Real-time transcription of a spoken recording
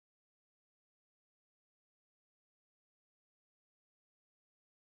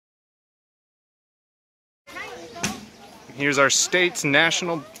Here's our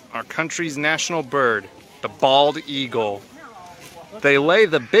country's national bird, the bald eagle. They lay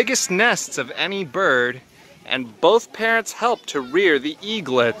the biggest nests of any bird, and both parents help to rear the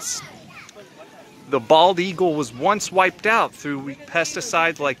eaglets. The bald eagle was once wiped out through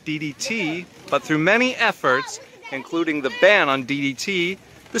pesticides like DDT, but through many efforts, including the ban on DDT,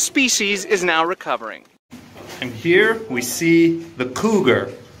 the species is now recovering. And here we see the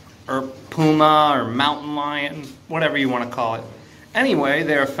cougar, or puma, or mountain lion, whatever you want to call it. Anyway,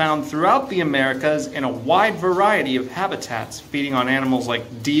 they are found throughout the Americas in a wide variety of habitats, feeding on animals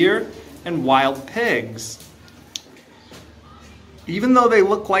like deer and wild pigs. Even though they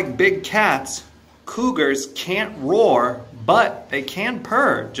look like big cats, cougars can't roar, but they can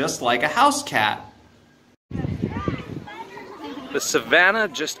purr, just like a house cat. The savanna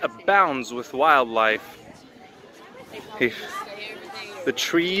just abounds with wildlife. The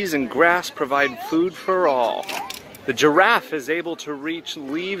trees and grass provide food for all. The giraffe is able to reach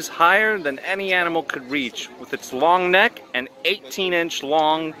leaves higher than any animal could reach, with its long neck and 18-inch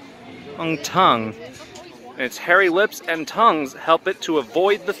long tongue. And its hairy lips and tongues help it to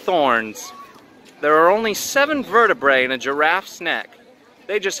avoid the thorns. There are only 7 vertebrae in a giraffe's neck.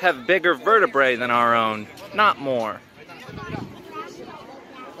 They just have bigger vertebrae than our own, not more.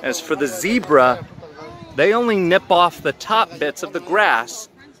 As for the zebra, they only nip off the top bits of the grass,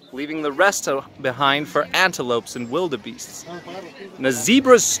 leaving the rest behind for antelopes and wildebeests. And a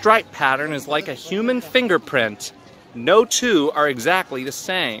zebra's stripe pattern is like a human fingerprint. No two are exactly the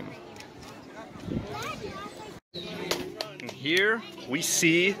same. And here we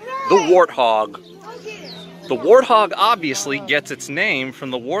see the warthog. The warthog obviously gets its name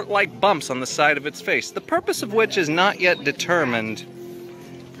from the wart-like bumps on the side of its face, the purpose of which is not yet determined.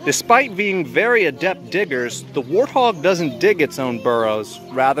 Despite being very adept diggers, the warthog doesn't dig its own burrows.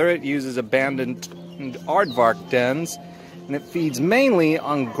 Rather, it uses abandoned aardvark dens, and it feeds mainly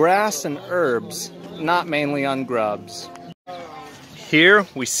on grass and herbs, not mainly on grubs. Here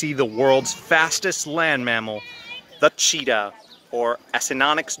we see the world's fastest land mammal, the cheetah, or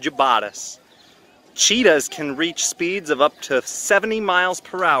Acinonyx jubatus. Cheetahs can reach speeds of up to 70 miles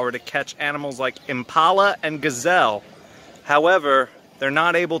per hour to catch animals like impala and gazelle. However, they're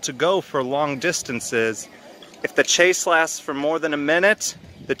not able to go for long distances. If the chase lasts for more than a minute,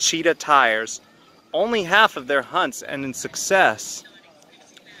 the cheetah tires. Only half of their hunts end in success.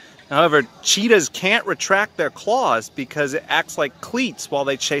 However, cheetahs can't retract their claws because it acts like cleats while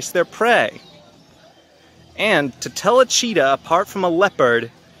they chase their prey. And to tell a cheetah apart from a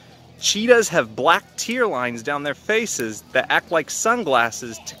leopard, cheetahs have black tear lines down their faces that act like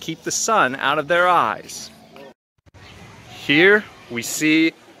sunglasses to keep the sun out of their eyes. Here we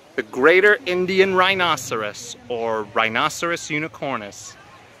see the greater Indian rhinoceros, or Rhinoceros unicornis.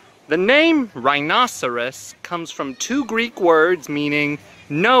 The name rhinoceros comes from 2 Greek words meaning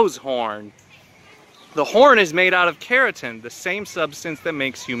nose horn. The horn is made out of keratin, the same substance that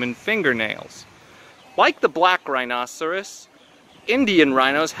makes human fingernails. Like the black rhinoceros, Indian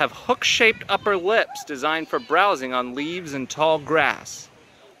rhinos have hook-shaped upper lips designed for browsing on leaves and tall grass.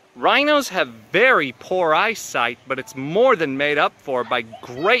 Rhinos have very poor eyesight, but it's more than made up for by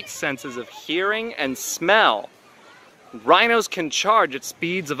great senses of hearing and smell. Rhinos can charge at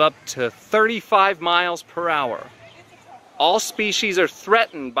speeds of up to 35 miles per hour. All species are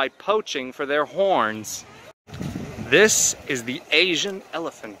threatened by poaching for their horns. This is the Asian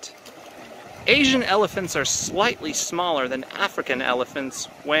elephant. Asian elephants are slightly smaller than African elephants,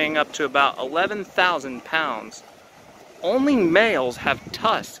 weighing up to about 11,000 pounds. Only males have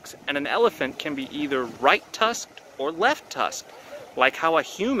tusks, and an elephant can be either right-tusked or left-tusked, like how a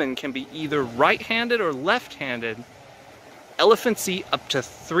human can be either right-handed or left-handed. Elephants eat up to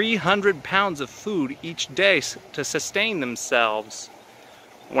 300 pounds of food each day to sustain themselves.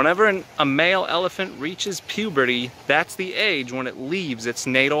 Whenever a male elephant reaches puberty, that's the age when it leaves its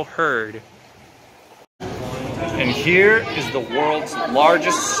natal herd. And here is the world's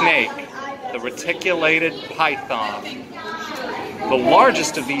largest snake, the reticulated python. The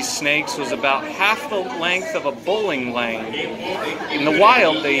largest of these snakes was about half the length of a bowling lane. In the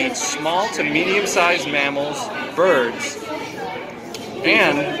wild, they eat small to medium-sized mammals, birds,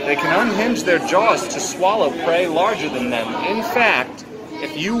 and they can unhinge their jaws to swallow prey larger than them. In fact,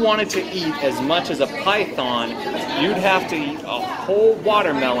 if you wanted to eat as much as a python, you'd have to eat a whole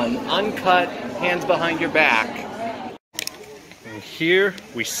watermelon, uncut, hands behind your back. And here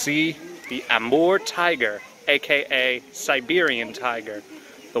we see the Amur tiger, aka Siberian tiger,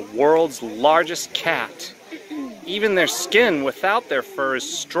 the world's largest cat. Even their skin without their fur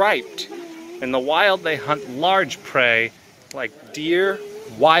is striped. In the wild, they hunt large prey like deer,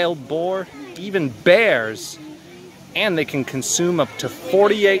 wild boar, even bears. and they can consume up to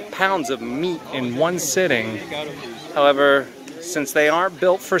 48 pounds of meat in one sitting. However, since they aren't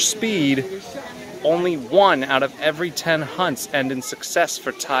built for speed, only 1 out of every 10 hunts end in success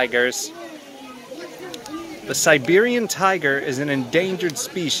for tigers. The Siberian tiger is an endangered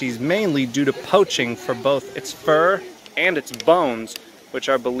species mainly due to poaching for both its fur and its bones, which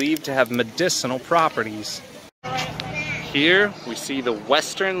are believed to have medicinal properties. Here we see the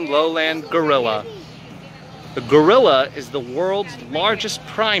western lowland gorilla. The gorilla is the world's largest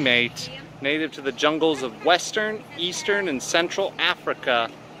primate, native to the jungles of western, eastern, and central Africa.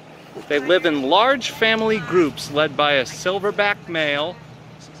 They live in large family groups led by a silverback male,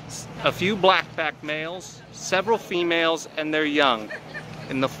 a few blackback males, several females, and their young.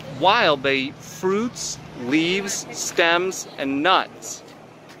 In the wild, they eat fruits, leaves, stems, and nuts.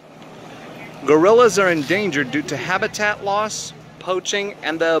 Gorillas are endangered due to habitat loss, poaching,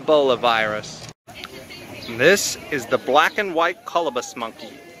 and the Ebola virus. This is the black and white colobus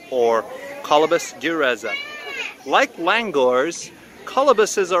monkey, or Colobus gyreza. Like langurs,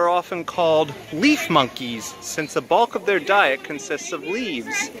 colobuses are often called leaf monkeys, since the bulk of their diet consists of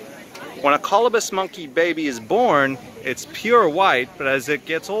leaves. When a colobus monkey baby is born, it's pure white, but as it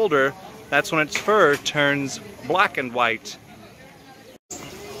gets older, that's when its fur turns black and white.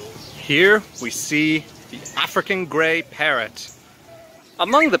 Here we see the African gray parrot.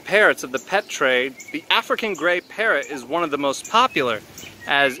 Among the parrots of the pet trade, the African gray parrot is one of the most popular,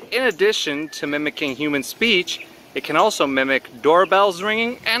 as in addition to mimicking human speech, it can also mimic doorbells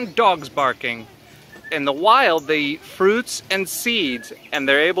ringing and dogs barking. In the wild, they eat fruits and seeds, and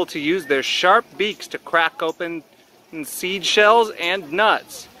they're able to use their sharp beaks to crack open seed shells and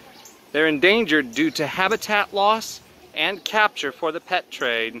nuts. They're endangered due to habitat loss and capture for the pet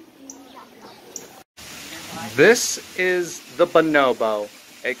trade. This is the bonobo,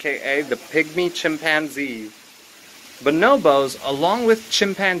 aka the pygmy chimpanzee. Bonobos, along with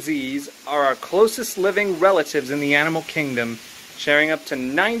chimpanzees, are our closest living relatives in the animal kingdom, sharing up to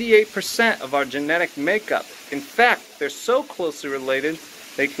 98% of our genetic makeup. In fact, they're so closely related,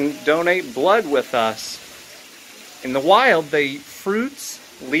 they can donate blood with us. In the wild, they eat fruits,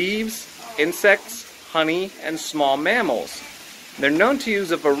 leaves, insects, honey, and small mammals. They're known to use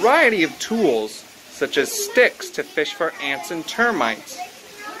a variety of tools, such as sticks, to fish for ants and termites.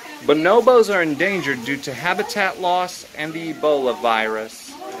 Bonobos are endangered due to habitat loss and the Ebola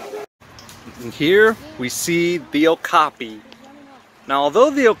virus. And here we see the okapi. Now,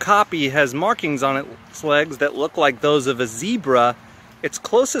 although the okapi has markings on its legs that look like those of a zebra, its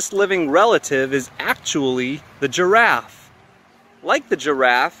closest living relative is actually the giraffe. Like the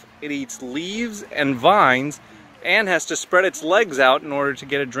giraffe, it eats leaves and vines and has to spread its legs out in order to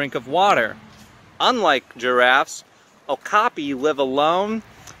get a drink of water. Unlike giraffes, okapi live alone,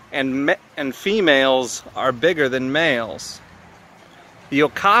 and females are bigger than males. The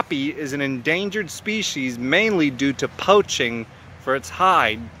okapi is an endangered species mainly due to poaching for its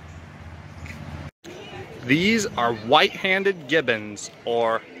hide. These are white-handed gibbons,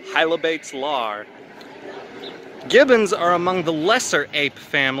 or Hylobates lar. Gibbons are among the lesser ape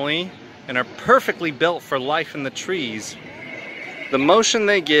family and are perfectly built for life in the trees. The motion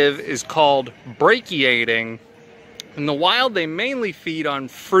they give is called brachiating. In the wild, they mainly feed on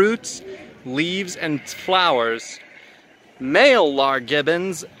fruits, leaves, and flowers. Male lar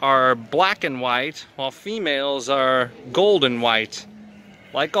gibbons are black and white, while females are gold and white.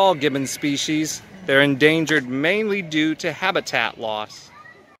 Like all gibbon species, they're endangered mainly due to habitat loss.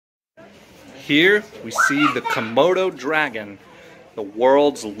 Here we see the Komodo dragon, the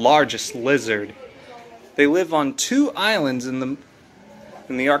world's largest lizard. They live on 2 islands in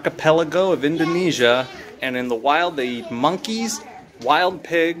the archipelago of Indonesia, and in the wild they eat monkeys, wild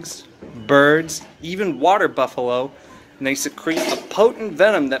pigs, birds, even water buffalo, and they secrete a potent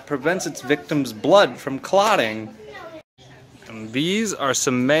venom that prevents its victims' blood from clotting. And these are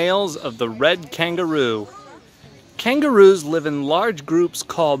some males of the red kangaroo. Kangaroos live in large groups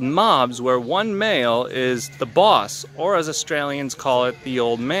called mobs, where one male is the boss, or as Australians call it, the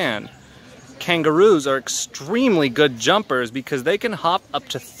old man. Kangaroos are extremely good jumpers because they can hop up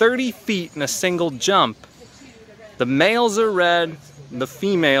to 30 feet in a single jump. The males are red, the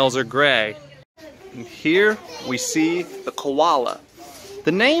females are gray. And here we see the koala.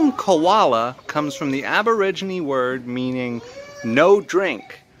 The name koala comes from the Aborigine word meaning no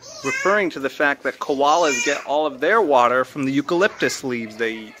drink, referring to the fact that koalas get all of their water from the eucalyptus leaves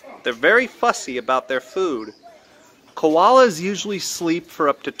they eat. They're very fussy about their food. Koalas usually sleep for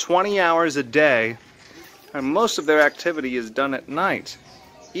up to 20 hours a day, and most of their activity is done at night.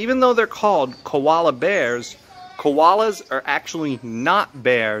 Even though they're called koala bears, koalas are actually not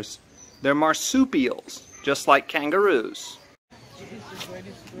bears. They're marsupials. just like kangaroos.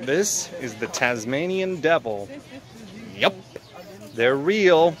 This is the Tasmanian devil. Yup, they're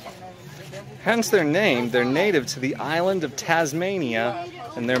real. Hence their name. They're native to the island of Tasmania,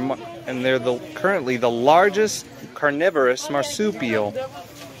 and they're currently the largest carnivorous marsupial.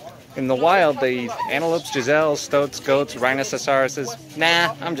 In the wild, they eat antelopes, gazelles, stoats, goats, rhinoceroses.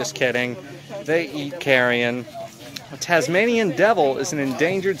 Nah, I'm just kidding. They eat carrion. A Tasmanian devil is an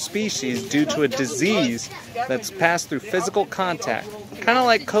endangered species due to a disease that's passed through physical contact. Kind of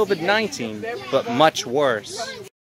like COVID-19, but much worse.